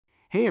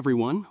Hey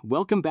everyone,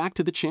 welcome back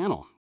to the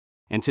channel.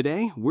 And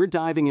today, we're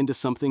diving into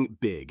something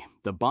big.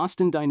 The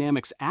Boston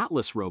Dynamics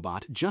Atlas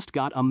robot just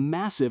got a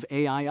massive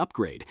AI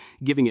upgrade,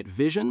 giving it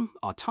vision,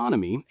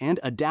 autonomy, and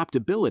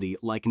adaptability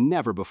like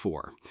never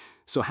before.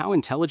 So how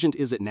intelligent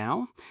is it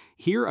now?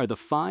 Here are the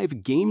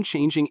 5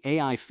 game-changing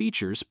AI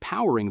features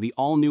powering the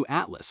all-new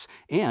Atlas,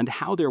 and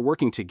how they're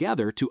working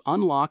together to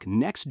unlock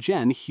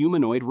next-gen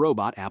humanoid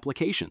robot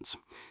applications.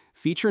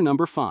 Feature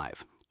number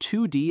 5.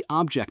 2D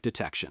object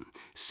detection,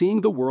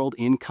 seeing the world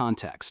in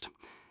context.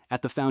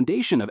 At the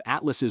foundation of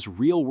Atlas's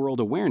real-world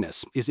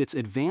awareness is its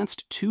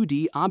advanced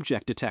 2D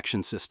object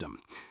detection system.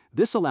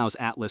 This allows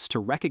Atlas to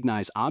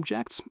recognize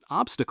objects,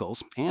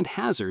 obstacles, and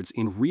hazards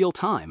in real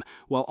time,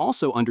 while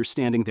also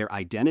understanding their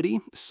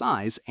identity,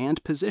 size,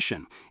 and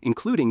position,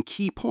 including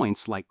key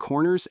points like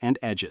corners and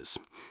edges.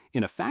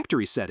 In a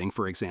factory setting,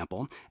 for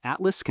example,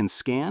 Atlas can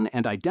scan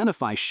and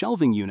identify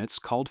shelving units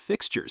called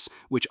fixtures,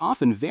 which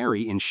often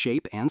vary in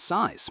shape and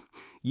size.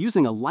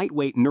 Using a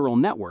lightweight neural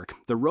network,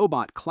 the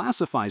robot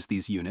classifies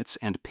these units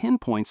and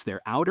pinpoints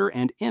their outer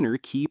and inner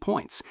key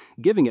points,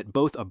 giving it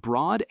both a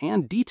broad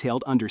and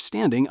detailed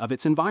understanding of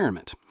its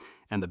environment.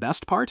 And the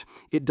best part?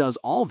 It does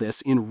all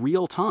this in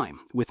real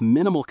time, with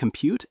minimal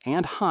compute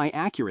and high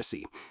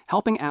accuracy,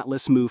 helping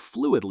Atlas move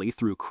fluidly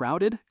through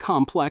crowded,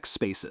 complex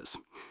spaces.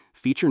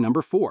 Feature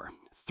number 4.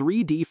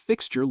 3D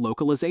fixture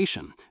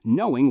localization,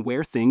 knowing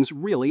where things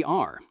really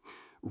are.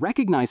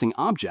 Recognizing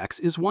objects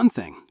is one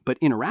thing, but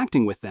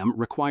interacting with them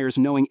requires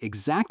knowing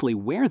exactly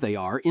where they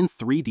are in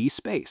 3D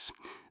space.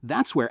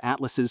 That's where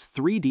Atlas's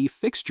 3D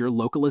fixture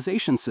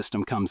localization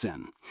system comes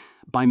in.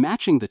 By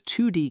matching the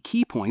 2D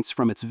key points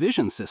from its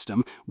vision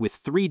system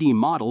with 3D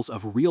models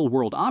of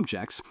real-world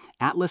objects,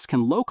 Atlas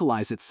can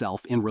localize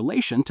itself in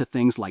relation to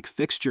things like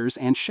fixtures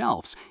and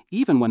shelves,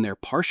 even when they're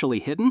partially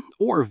hidden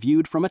or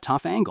viewed from a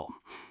tough angle.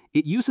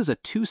 It uses a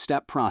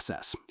 2-step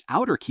process.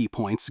 Outer key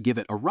points give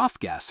it a rough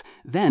guess,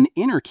 then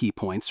inner key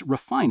points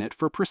refine it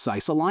for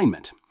precise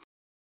alignment.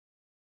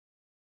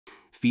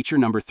 Feature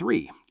number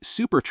 3.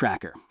 Super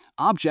Tracker,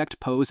 object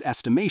pose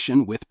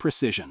estimation with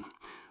precision.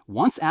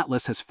 Once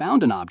Atlas has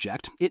found an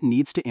object, it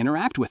needs to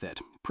interact with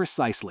it,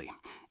 precisely.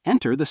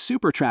 Enter the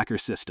Super Tracker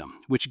system,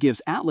 which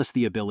gives Atlas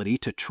the ability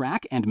to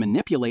track and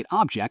manipulate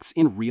objects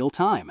in real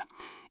time.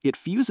 It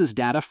fuses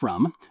data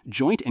from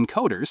joint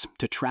encoders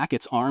to track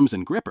its arms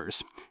and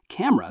grippers,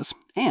 cameras,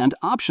 and,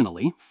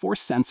 optionally,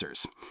 force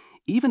sensors.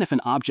 Even if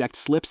an object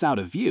slips out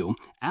of view,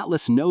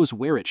 Atlas knows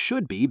where it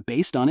should be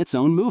based on its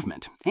own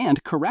movement,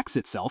 and corrects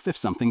itself if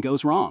something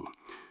goes wrong.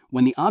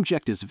 When the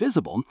object is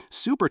visible,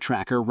 Super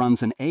Tracker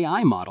runs an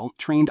AI model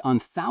trained on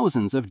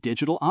thousands of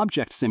digital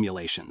object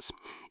simulations.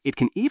 It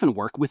can even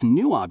work with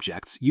new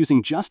objects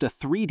using just a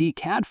 3D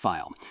CAD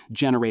file,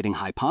 generating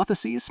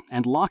hypotheses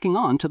and locking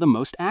on to the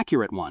most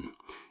accurate one.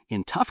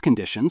 In tough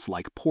conditions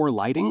like poor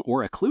lighting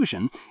or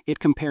occlusion, it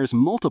compares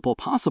multiple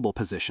possible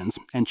positions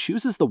and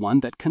chooses the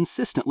one that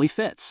consistently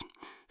fits.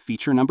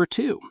 Feature number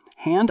 2.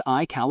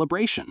 Hand-eye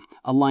calibration,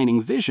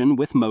 aligning vision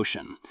with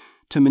motion.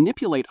 To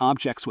manipulate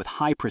objects with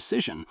high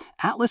precision,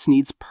 Atlas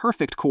needs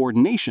perfect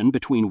coordination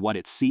between what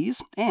it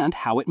sees and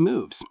how it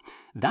moves.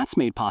 That's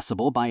made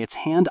possible by its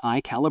hand-eye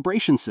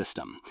calibration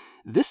system.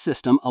 This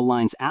system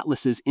aligns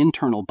Atlas's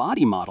internal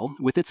body model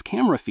with its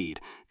camera feed,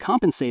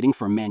 compensating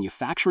for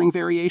manufacturing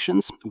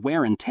variations,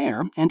 wear and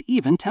tear, and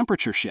even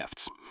temperature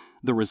shifts.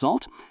 The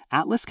result?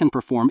 Atlas can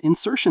perform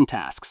insertion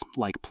tasks,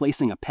 like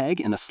placing a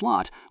peg in a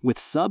slot with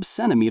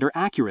sub-centimeter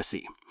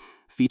accuracy.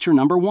 Feature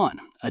number 1.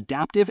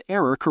 Adaptive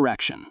error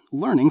correction,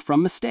 learning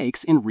from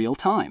mistakes in real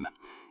time.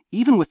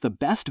 Even with the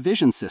best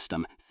vision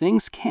system,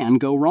 things can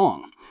go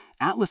wrong.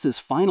 Atlas's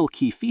final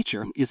key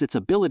feature is its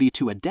ability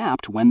to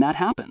adapt when that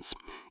happens.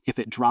 If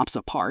it drops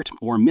a part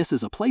or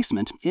misses a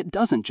placement, it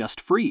doesn't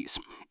just freeze.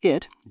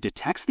 It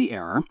detects the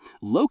error,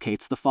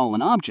 locates the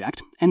fallen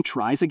object, and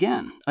tries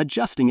again,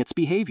 adjusting its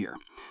behavior.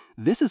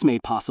 This is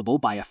made possible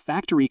by a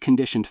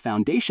factory-conditioned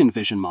foundation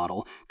vision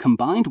model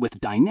combined with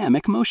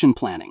dynamic motion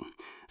planning.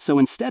 So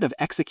instead of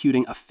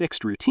executing a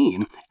fixed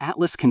routine,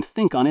 Atlas can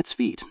think on its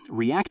feet,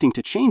 reacting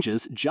to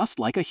changes just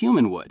like a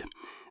human would.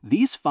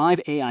 These 5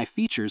 AI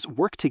features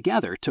work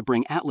together to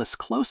bring Atlas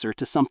closer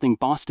to something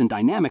Boston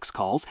Dynamics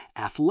calls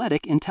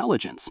athletic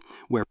intelligence,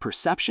 where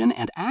perception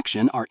and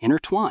action are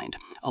intertwined,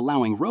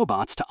 allowing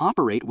robots to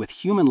operate with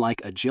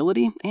human-like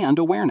agility and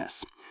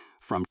awareness.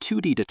 From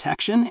 2D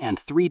detection and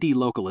 3D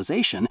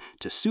localization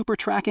to super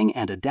tracking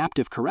and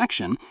adaptive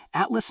correction,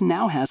 Atlas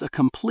now has a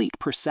complete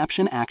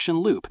perception-action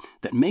loop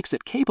that makes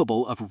it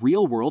capable of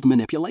real-world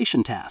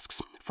manipulation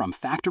tasks, from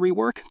factory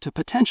work to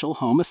potential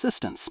home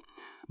assistance.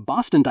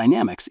 Boston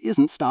Dynamics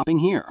isn't stopping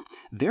here.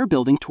 They're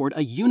building toward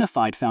a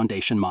unified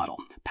foundation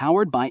model,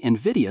 powered by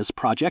NVIDIA's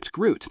Project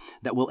Groot,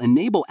 that will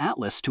enable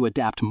Atlas to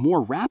adapt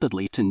more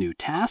rapidly to new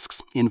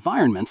tasks,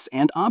 environments,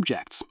 and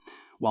objects.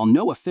 While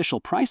no official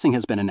pricing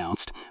has been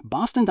announced,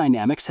 Boston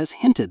Dynamics has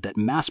hinted that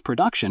mass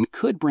production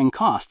could bring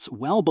costs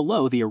well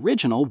below the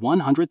original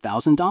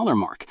 $100,000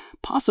 mark,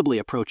 possibly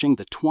approaching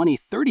the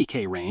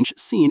 $20–30K range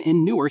seen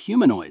in newer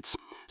humanoids.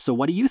 So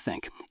what do you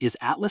think? Is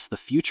Atlas the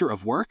future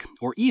of work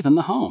or even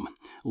the home?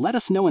 Let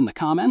us know in the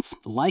comments,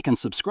 like and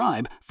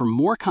subscribe for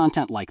more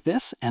content like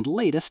this and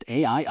latest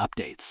AI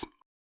updates.